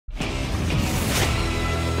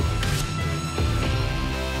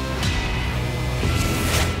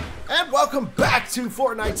welcome back to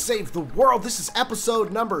Fortnite Save the World. This is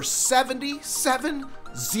episode number 70.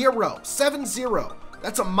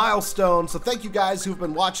 That's a milestone, so thank you guys who've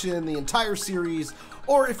been watching the entire series,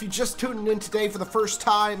 or if you're just tuning in today for the first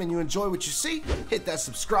time and you enjoy what you see, hit that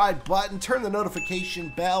subscribe button, turn the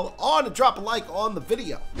notification bell on, and drop a like on the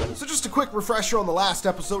video. So just a quick refresher on the last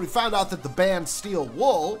episode, we found out that the band Steel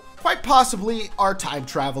Wool quite possibly are time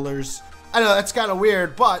travelers. I know that's kind of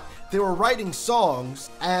weird, but they were writing songs,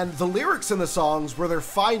 and the lyrics in the songs were their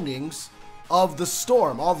findings of the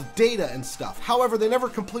storm, all the data and stuff. However, they never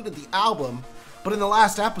completed the album, but in the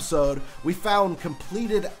last episode, we found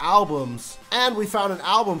completed albums, and we found an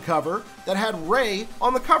album cover that had Ray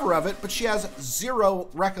on the cover of it, but she has zero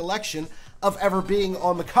recollection of ever being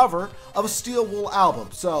on the cover of a Steel Wool album.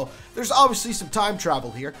 So there's obviously some time travel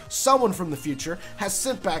here. Someone from the future has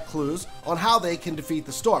sent back clues on how they can defeat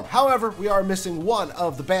the storm. However, we are missing one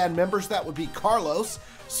of the band members. That would be Carlos.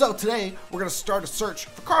 So today we're gonna start a search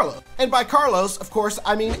for Carlos. And by Carlos, of course,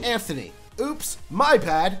 I mean Anthony. Oops, my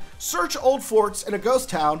bad. Search old forts in a ghost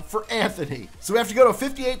town for Anthony. So we have to go to a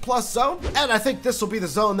 58 plus zone, and I think this will be the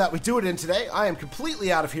zone that we do it in today. I am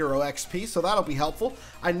completely out of hero XP, so that'll be helpful.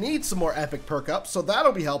 I need some more epic perk ups, so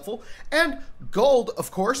that'll be helpful. And gold, of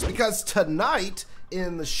course, because tonight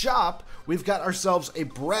in the shop, we've got ourselves a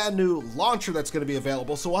brand new launcher that's going to be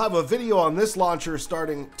available. So we'll have a video on this launcher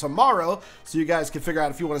starting tomorrow, so you guys can figure out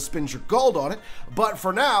if you want to spend your gold on it. But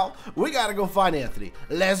for now, we got to go find Anthony.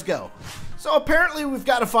 Let's go. So apparently we've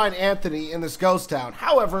got to find Anthony in this ghost town.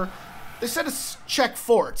 However, they said to check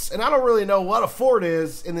forts, and I don't really know what a fort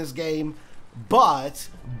is in this game, but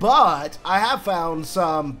I have found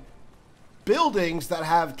some buildings that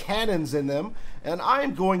have cannons in them, and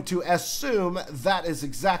I'm going to assume that is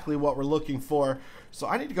exactly what we're looking for. So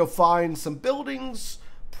I need to go find some buildings,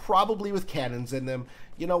 probably with cannons in them.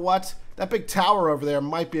 You know what? That big tower over there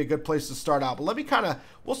might be a good place to start out. But let me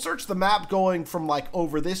we'll search the map going from like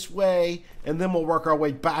over this way, and then we'll work our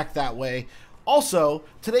way back that way. Also,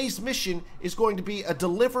 today's mission is going to be a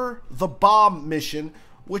deliver the bomb mission,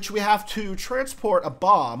 which we have to transport a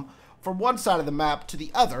bomb from one side of the map to the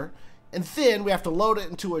other, and then we have to load it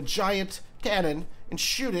into a giant cannon and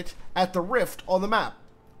shoot it at the rift on the map,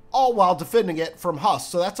 all while defending it from Huss.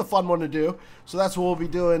 So that's a fun one to do. So that's what we'll be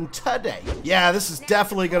doing today. Yeah, this is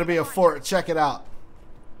definitely going to be a fort. Check it out.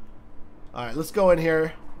 All right, let's go in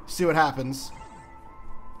here, see what happens.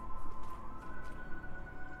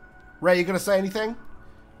 Ray, you going to say anything?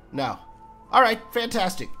 No. All right,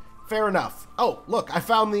 fantastic. Fair enough. Oh, look, I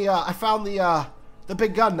found the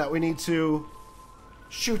big gun that we need to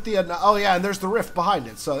shoot the, oh yeah, and there's the rift behind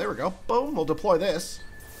it. So there we go. Boom, we'll deploy this.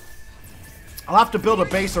 I'll have to build a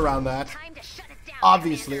base around that,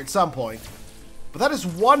 obviously, at some point. But that is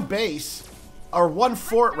one base, or one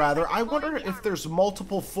fort, rather. I wonder if there's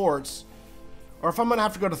multiple forts, or if I'm going to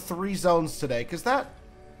have to go to 3 zones today, because that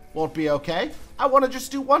won't be okay. I want to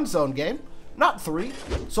just do 1 zone game, not 3.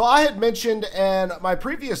 So I had mentioned in my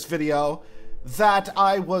previous video that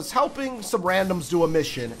I was helping some randoms do a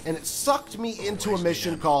mission, and it sucked me into a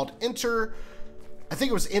mission called I think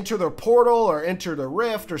it was Enter the Portal or Enter the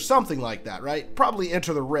Rift or something like that, right? Probably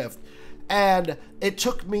Enter the Rift. And it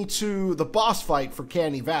took me to the boss fight for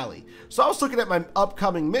Canny Valley. So I was looking at my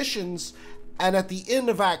upcoming missions, and at the end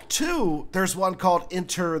of Act 2, there's one called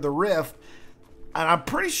Enter the Rift, and I'm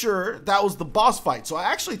pretty sure that was the boss fight. So I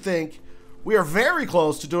actually think we are very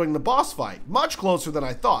close to doing the boss fight, much closer than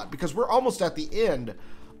I thought, because we're almost at the end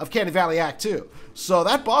of Canny Valley Act 2. So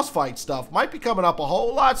that boss fight stuff might be coming up a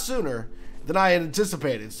whole lot sooner than I had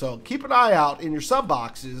anticipated. So keep an eye out in your sub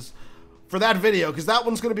boxes for that video, because that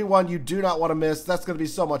one's going to be one you do not want to miss. That's going to be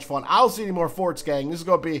so much fun. I don't see any more forts, gang. This is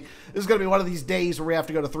going to be one of these days where we have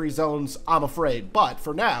to go to 3 zones, I'm afraid. But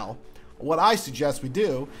for now, what I suggest we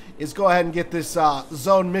do is go ahead and get this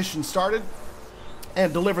zone mission started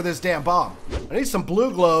and deliver this damn bomb. I need some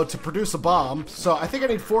blue glow to produce a bomb, so I think I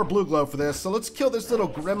need 4 blue glow for this. So let's kill this little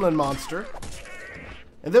gremlin monster,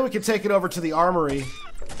 and then we can take it over to the armory,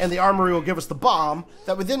 and the armory will give us the bomb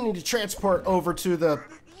that we then need to transport over to the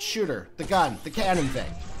shooter, the gun, the cannon thing.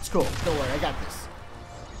 It's cool. Don't worry, I got this.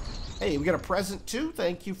 Hey, we got a present too.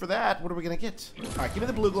 Thank you for that. What are we gonna get? All right, give me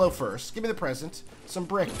the blue glow first. Give me the present. Some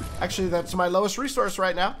brick. Actually, that's my lowest resource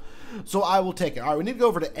right now, so I will take it. All right, we need to go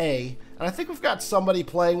over to A, and I think we've got somebody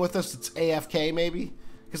playing with us. It's AFK maybe,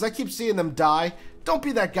 because I keep seeing them die. Don't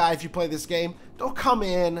be that guy if you play this game. Don't come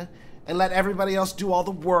in and let everybody else do all the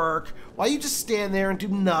work while you just stand there and do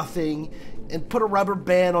nothing and put a rubber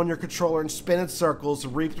band on your controller and spin in circles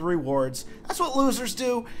and reap the rewards. That's what losers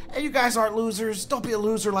do, and you guys aren't losers. Don't be a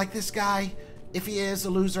loser like this guy. If he is a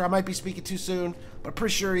loser, I might be speaking too soon, but I'm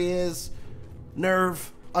pretty sure he is.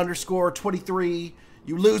 Nerve, underscore 23.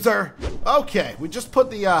 You loser. Okay, we just put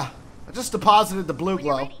the, I just deposited the blue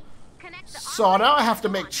glow. So now I have to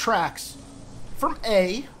make tracks from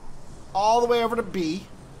A all the way over to B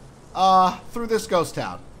through this ghost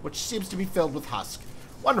town, which seems to be filled with husk.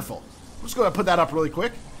 Wonderful. I'm just going to put that up really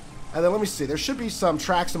quick. And then let me see. There should be some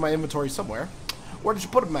tracks in my inventory somewhere. Where did you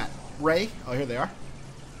put them at? Ray? Oh, here they are.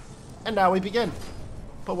 And now we begin.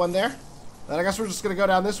 Put one there. And I guess we're just going to go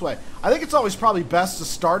down this way. I think it's always probably best to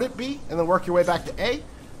start at B and then work your way back to A.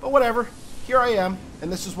 But whatever. Here I am,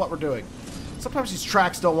 and this is what we're doing. Sometimes these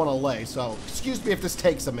tracks don't want to lay, so excuse me if this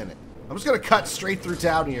takes a minute. I'm just going to cut straight through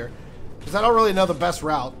town here, because I don't really know the best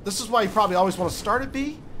route. This is why you probably always want to start at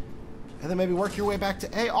B, and then maybe work your way back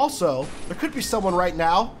to A. Also, there could be someone right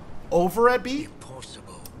now over at B,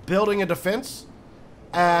 building a defense,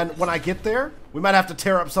 and when I get there, we might have to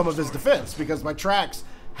tear up some of his defense, because my tracks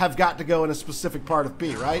have got to go in a specific part of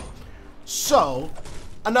B, right? So,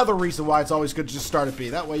 another reason why it's always good to just start at B.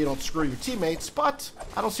 That way you don't screw your teammates, but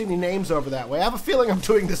I don't see any names over that way. I have a feeling I'm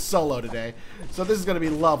doing this solo today, so this is going to be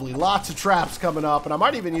lovely. Lots of traps coming up, and I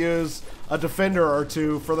might even use a defender or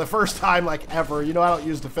two for the first time like ever. You know, I don't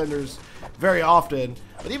use defenders very often,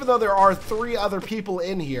 but even though there are 3 other people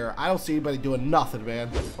in here, I don't see anybody doing nothing, man.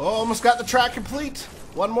 Oh, almost got the track complete.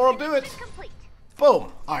 One more will do it.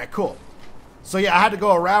 Boom. All right, cool. So yeah, I had to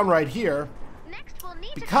go around right here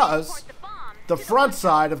because the front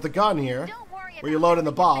side of the gun here, where you load in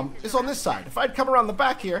the bomb, is on this side. If I'd come around the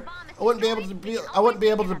back here, I wouldn't be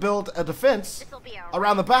able to build a defense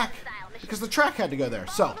around the back because the track had to go there.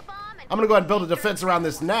 So I'm gonna go ahead and build a defense around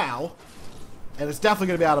this now, and it's definitely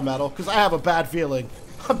gonna be out of metal because I have a bad feeling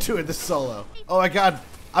I'm doing this solo. Oh my god,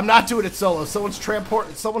 I'm not doing it solo. Someone's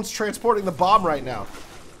transporting the bomb right now.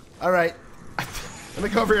 All right. Let me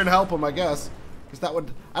go over here and help them, I guess. Because that would...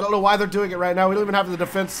 I don't know why they're doing it right now. We don't even have the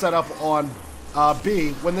defense set up on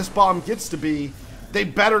B. When this bomb gets to B, they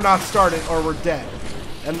better not start it or we're dead.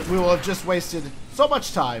 And we will have just wasted so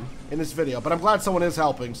much time in this video. But I'm glad someone is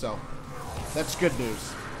helping, so that's good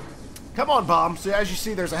news. Come on, bomb. So as you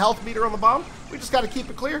see, there's a health meter on the bomb. We just got to keep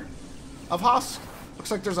it clear of husk.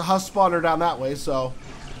 Looks like there's a husk spawner down that way, so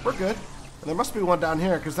we're good. And there must be one down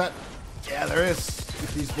here, because that... Yeah, there is.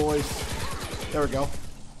 With these boys. There we go.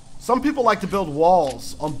 Some people like to build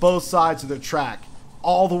walls on both sides of their track,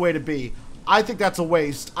 all the way to B. I think that's a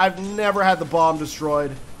waste. I've never had the bomb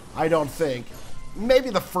destroyed, I don't think. Maybe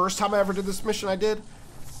the first time I ever did this mission I did.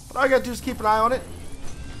 But all you gotta do is keep an eye on it.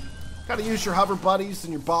 Gotta use your hover buddies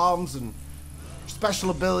and your bombs and your special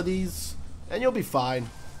abilities, and you'll be fine.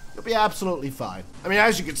 You'll be absolutely fine. I mean,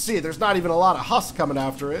 as you can see, there's not even a lot of husk coming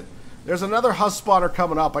after it. There's another husk spawner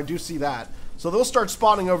coming up, I do see that. So they'll start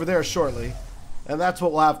spawning over there shortly. And that's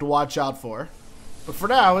what we'll have to watch out for. But for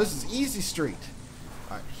now, this is easy street.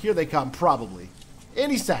 Alright, here they come, probably.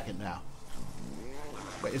 Any second now.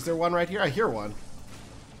 Wait, is there one right here? I hear one.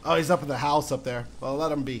 Oh, he's up in the house up there. Well,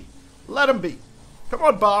 let him be. Let him be. Come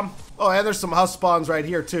on, bomb. Oh, and there's some husk spawns right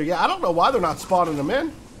here, too. Yeah, I don't know why they're not spawning them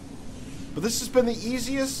in. But this has been the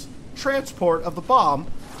easiest transport of the bomb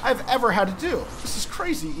I've ever had to do. This is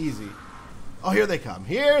crazy easy. Oh, here they come.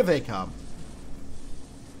 Here they come.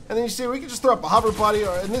 And then you see, we can just throw up a hover buddy,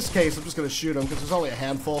 or in this case, I'm just going to shoot them because there's only a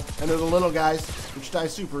handful. And they're the little guys, which die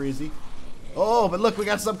super easy. Oh, but look, we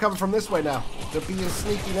got some coming from this way now. They're being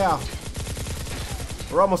sneaky now.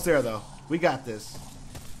 We're almost there, though. We got this.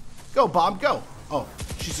 Go, bomb, go. Oh,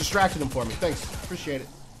 she's distracting them for me. Thanks. Appreciate it.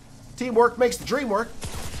 Teamwork makes the dream work.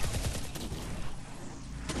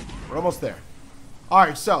 We're almost there. All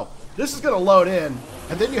right, so this is going to load in,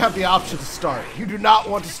 and then you have the option to start. You do not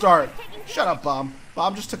want to start. Shut up, bomb.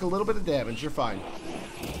 Bomb just took a little bit of damage. You're fine.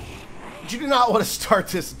 But you do not want to start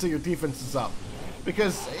this until your defense is up.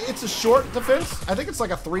 Because it's a short defense. I think it's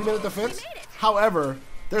like a 3-minute defense. However,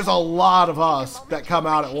 there's a lot of us that come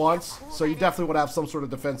out at once. So you definitely want to have some sort of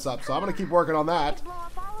defense up. So I'm going to keep working on that.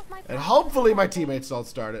 And hopefully my teammates don't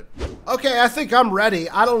start it. Okay, I think I'm ready.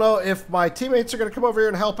 I don't know if my teammates are going to come over here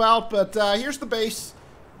and help out. But here's the base.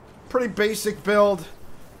 Pretty basic build.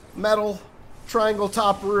 Metal. Triangle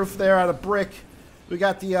top roof there out of brick. We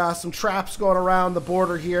got the some traps going around the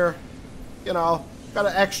border here. You know, got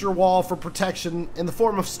an extra wall for protection in the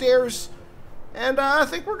form of stairs. And I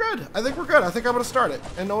think we're good. I think we're good. I think I'm gonna start it,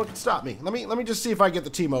 and no one can stop me. Let me just see if I get the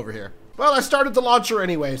team over here. Well, I started the launcher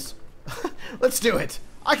anyways. Let's do it.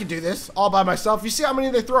 I can do this all by myself. You see how many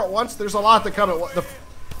they throw at once? There's a lot that come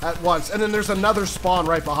at once, and then there's another spawn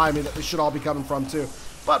right behind me that they should all be coming from too.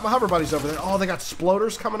 But my hover buddy's over there. Oh, they got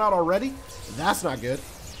sploders coming out already? That's not good.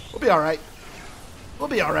 We'll be all right. We'll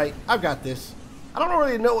be all right. I've got this. I don't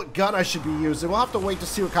really know what gun I should be using. We'll have to wait to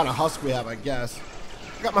see what kind of husk we have, I guess.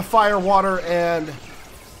 I got my fire, water, and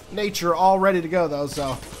nature all ready to go, though,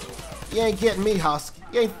 so you ain't getting me, Husk.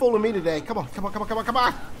 You ain't fooling me today. Come on, come on, come on, come on, come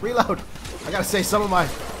on. Reload. I gotta say, some of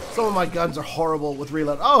my guns are horrible with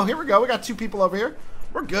reload. Oh, here we go. We got 2 people over here.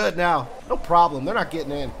 We're good now. No problem. They're not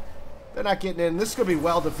getting in. They're not getting in. This is gonna be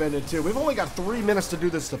well defended, too. We've only got 3 minutes to do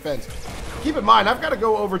this defense. Keep in mind, I've got to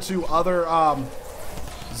go over to other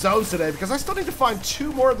zones today because I still need to find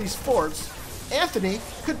 2 more of these forts. Anthony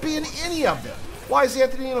could be in any of them. Why is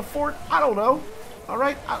Anthony in a fort? I don't know. All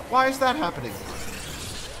right, why is that happening?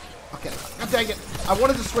 Okay, God dang it. I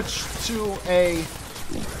wanted to switch to a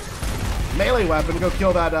melee weapon to go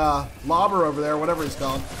kill that lobber over there, whatever he's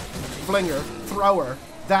called. Flinger, thrower,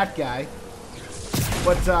 that guy.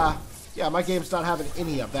 But, yeah, my game's not having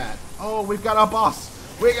any of that. Oh, we've got a boss.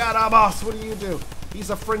 We got a boss. What do you do? He's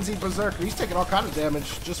a frenzied berserker. He's taking all kind of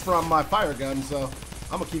damage just from my fire gun, so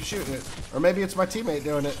I'm going to keep shooting it. Or maybe it's my teammate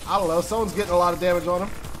doing it. I don't know. Someone's getting a lot of damage on him.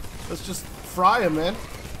 Let's just fry him, man.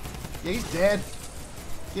 Yeah, he's dead.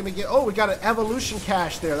 Oh, we got an evolution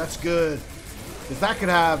cache there. That's good. Because that could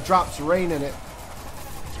have drops of rain in it.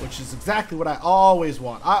 Which is exactly what I always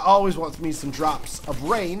want. I always want me some drops of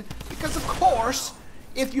rain. Because, of course,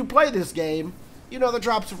 if you play this game, you know the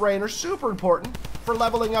drops of rain are super important for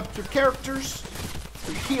leveling up your characters.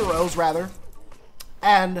 Your heroes, rather.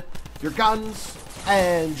 And your guns.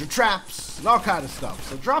 And your traps. And all kind of stuff.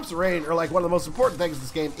 So drops of rain are like one of the most important things in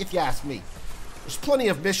this game, if you ask me. There's plenty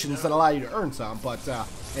of missions that allow you to earn some, but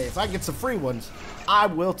hey, if I get some free ones, I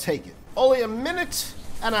will take it. Only a minute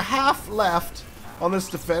and a half left on this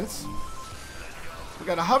defense. We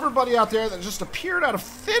got a hover buddy out there that just appeared out of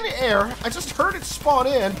thin air. I just heard it spawn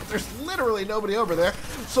in, but there's literally nobody over there,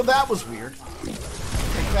 so that was weird.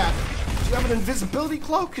 Take that. Do you have an invisibility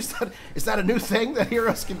cloak? Is that a new thing that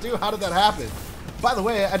heroes can do? How did that happen? By the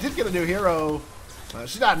way, I did get a new hero.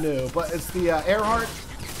 She's not new, but it's the Earhart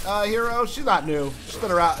hero. She's not new. She's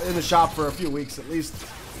been around in the shop for a few weeks at least,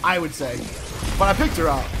 I would say. But I picked her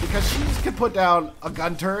up because she can put down a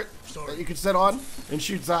gun turret that you can sit on and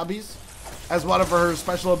shoot zombies as one of her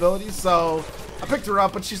special abilities. So I picked her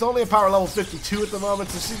up, but she's only a power level 52 at the moment,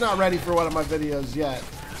 so she's not ready for one of my videos yet.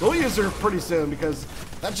 So we'll use her pretty soon because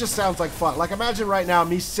that just sounds like fun. Like, imagine right now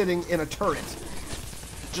me sitting in a turret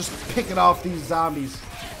just picking off these zombies.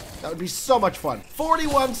 That would be so much fun.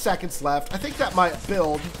 41 seconds left. I think that might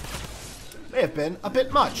build may have been a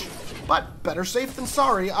bit much, but better safe than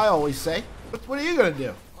sorry, I always say. What are you gonna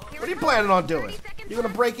do? What are you planning on doing? You're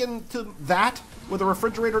gonna break into that with a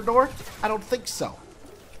refrigerator door? I don't think so.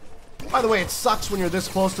 By the way, it sucks when you're this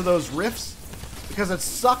close to those rifts because it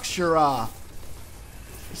sucks your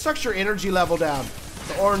energy level down.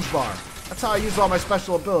 The orange bar. That's how I use all my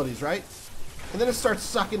special abilities, right? And then it starts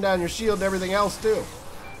sucking down your shield and everything else too.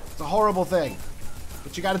 It's a horrible thing.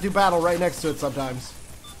 But you gotta do battle right next to it sometimes.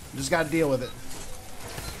 You just gotta deal with it.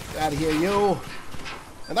 Get out of here, you.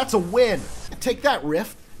 And that's a win. Take that,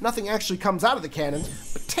 Rift. Nothing actually comes out of the cannon,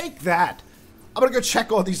 but take that. I'm gonna go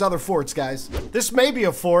check all these other forts, guys. This may be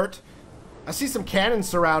a fort. I see some cannons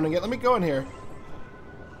surrounding it. Let me go in here.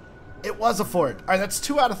 It was a fort. All right, that's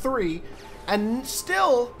 2 out of 3. And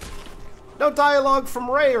still, no dialogue from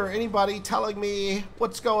Ray or anybody telling me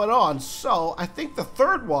what's going on. So I think the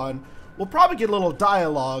third one will probably get a little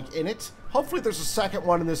dialogue in it. Hopefully there's a second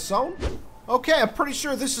one in this zone. Okay, I'm pretty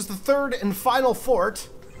sure this is the third and final fort.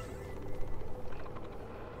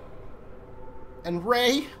 And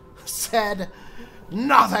Ray said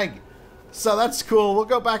nothing. So that's cool. We'll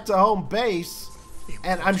go back to home base.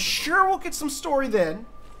 And I'm sure we'll get some story then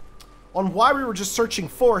on why we were just searching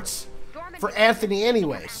forts for Anthony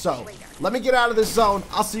anyway. So let me get out of this zone.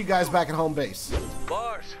 I'll see you guys back at home base.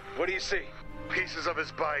 Lars, what do you see? Pieces of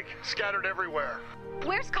his bike scattered everywhere.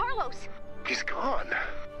 Where's Carlos? He's gone.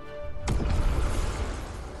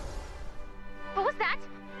 What was that?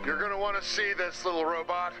 You're gonna want to see this, little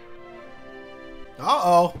robot.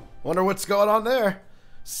 Uh-oh. Wonder what's going on there.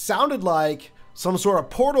 Sounded like some sort of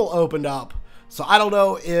portal opened up. So I don't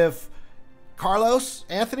know if Carlos,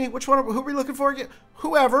 Anthony, who are we looking for again?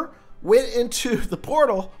 Whoever went into the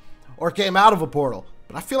portal or came out of a portal.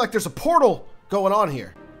 But I feel like there's a portal going on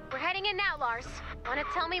here. We're heading in now, Lars. Wanna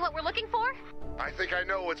tell me what we're looking for? I think I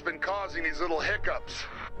know what's been causing these little hiccups.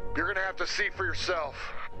 You're gonna have to see for yourself.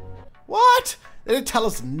 What? They didn't tell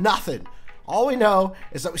us nothing. All we know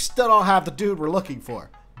is that we still don't have the dude we're looking for.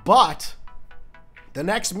 But the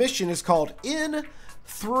next mission is called In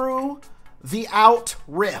Through the Out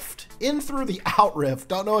Rift. In Through the Out Rift.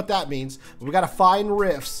 Don't know what that means, but we gotta find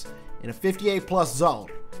rifts in a 58 plus zone.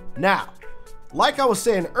 Now, like I was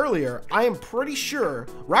saying earlier, I am pretty sure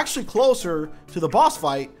we're actually closer to the boss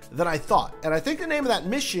fight than I thought. And I think the name of that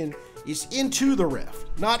mission is into the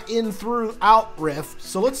rift, not in through out rift.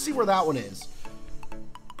 So let's see where that one is.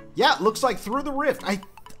 Yeah, it looks like through the rift.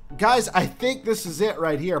 Guys, I think this is it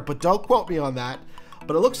right here, but don't quote me on that.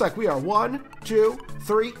 But it looks like we are 1, 2,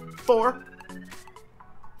 3, 4,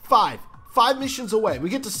 5. 5 missions away. We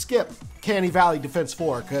get to skip Canny Valley Defense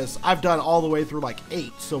 4 because I've done all the way through like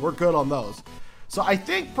 8, so we're good on those. So I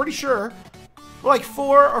think, pretty sure, we're like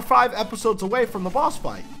 4 or 5 episodes away from the boss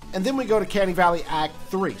fight. And then we go to Canny Valley Act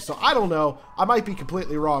 3. So I don't know. I might be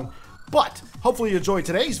completely wrong. But hopefully you enjoyed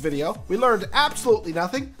today's video. We learned absolutely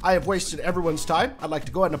nothing. I have wasted everyone's time. I'd like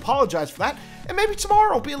to go ahead and apologize for that. And maybe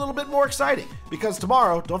tomorrow will be a little bit more exciting. Because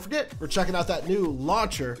tomorrow, don't forget, we're checking out that new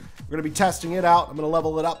launcher. We're going to be testing it out. I'm going to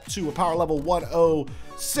level it up to a power level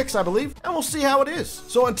 106, I believe. And we'll see how it is.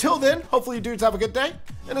 So until then, hopefully you dudes have a good day.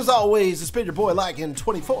 And as always, it's been your boy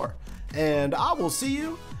Laggin24. And I will see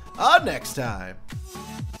you next time.